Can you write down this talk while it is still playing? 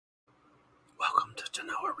of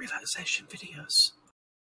Tannoah relaxation videos.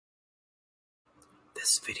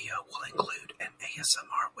 This video will include an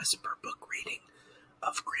ASMR whisper book reading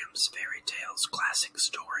of Grimm's fairy tales classic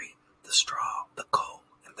story, The Straw, the Coal,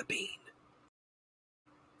 and the Bean.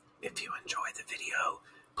 If you enjoy the video,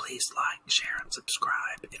 please like, share, and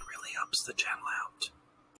subscribe. It really helps the channel out.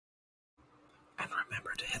 And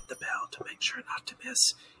remember to hit the bell to make sure not to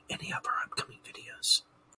miss any of our upcoming videos.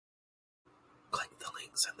 Click the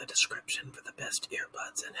links in the description for the best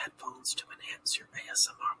earbuds and headphones to enhance your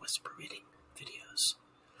ASMR whisper reading videos.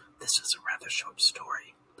 This is a rather short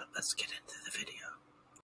story, but let's get into the video.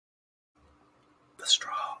 The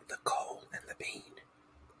Straw, the Coal, and the Bean.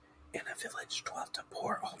 In a village dwelt a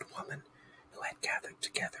poor old woman who had gathered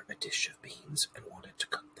together a dish of beans and wanted to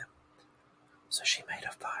cook them. So she made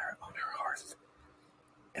a fire on her hearth,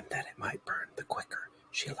 and that it might burn the quicker,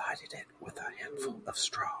 she lighted it with a handful of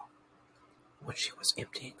straw. When she was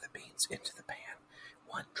emptying the beans into the pan,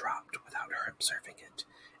 one dropped without her observing it,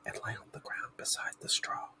 and lay on the ground beside the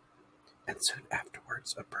straw, and soon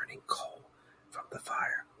afterwards a burning coal from the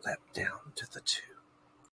fire leapt down to the two.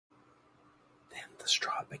 Then the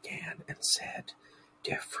straw began and said,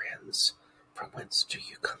 "Dear friends, from whence do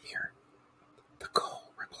you come here?" The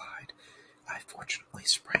coal replied, "I fortunately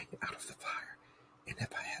sprang out of the fire, and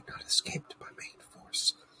if I had not escaped by main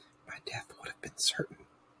force, my death would have been certain.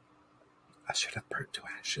 I should have burnt to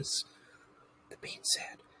ashes." The bean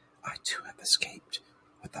said, "I too have escaped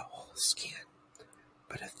with a whole skin,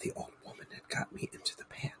 but if the old woman had got me into the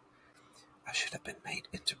pan, I should have been made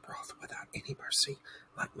into broth without any mercy,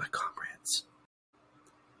 like my comrades."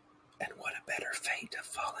 "And what a better fate have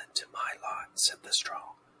fallen to my lot," said the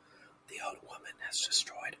straw. "The old woman has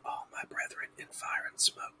destroyed all my brethren in fire and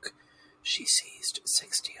smoke. She seized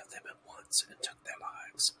 60 of them at once and took their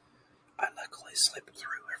lives. I luckily slipped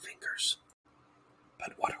through her fingers."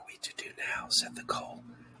 "But what are we to do now?" said the coal.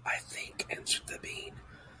 "I think," answered the bean,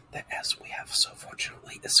 "that as we have so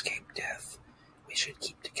fortunately escaped death, we should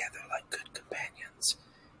keep together like good companions,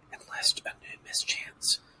 and lest a new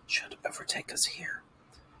mischance should overtake us here,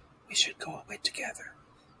 we should go away together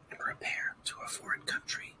and repair to a foreign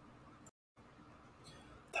country."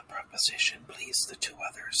 The proposition pleased the two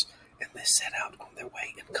others, and they set out on their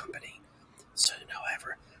way in company. Soon,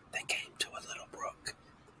 however, they came to a little brook,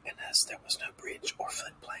 and as there was no bridge or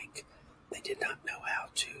footplank, they did not know how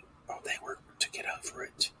to, or they were to get over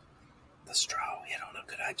it. The straw hit on a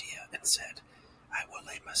good idea and said, "I will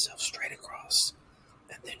lay myself straight across,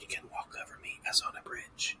 and then you can walk over me as on a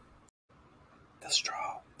bridge." The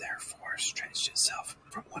straw, therefore, stretched itself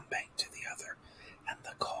from one bank to the other, and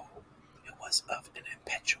the coal, who was of an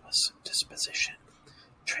impetuous disposition,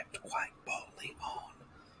 tripped quite boldly on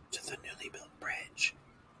to the newly built bridge.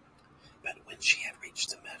 But when she had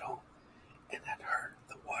reached the middle, and had heard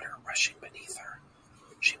the water rushing beneath her,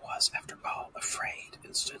 she was, after all, afraid,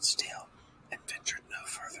 and stood still, and ventured no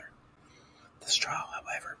further. The straw,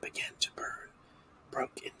 however, began to burn,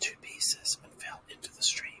 broke in 2 pieces, and fell into the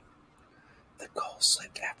stream. The coal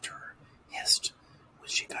slipped after her, hissed when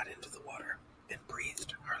she got into the water, and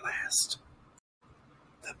breathed her last.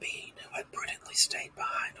 The bean, who had prudently stayed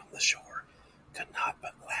behind on the shore, could not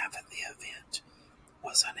but laugh at the event,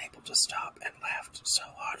 was unable to stop, and laughed so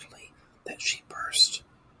heartily that she burst.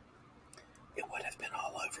 It would have been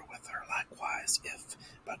all over with her likewise if,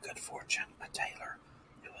 by good fortune, a tailor,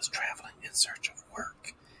 who was traveling in search of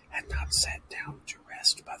work, had not sat down to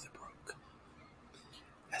rest by the brook.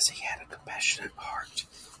 As he had a compassionate heart,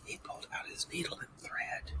 he pulled out his needle and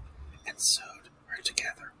thread, and sewed her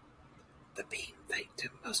together. The bean thanked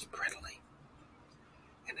him most prettily,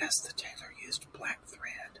 and as the tailor used black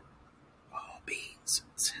thread, all beans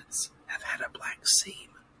since have had a black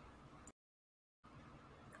seam.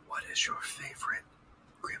 What is your favorite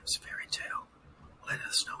Grimm's fairy tale? Let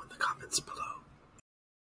us know in the comments below.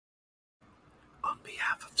 On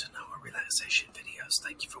behalf of Tannoah Relaxation Videos,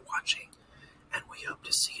 thank you for watching, and we hope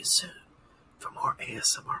to see you soon for more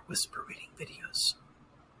ASMR whisper reading videos.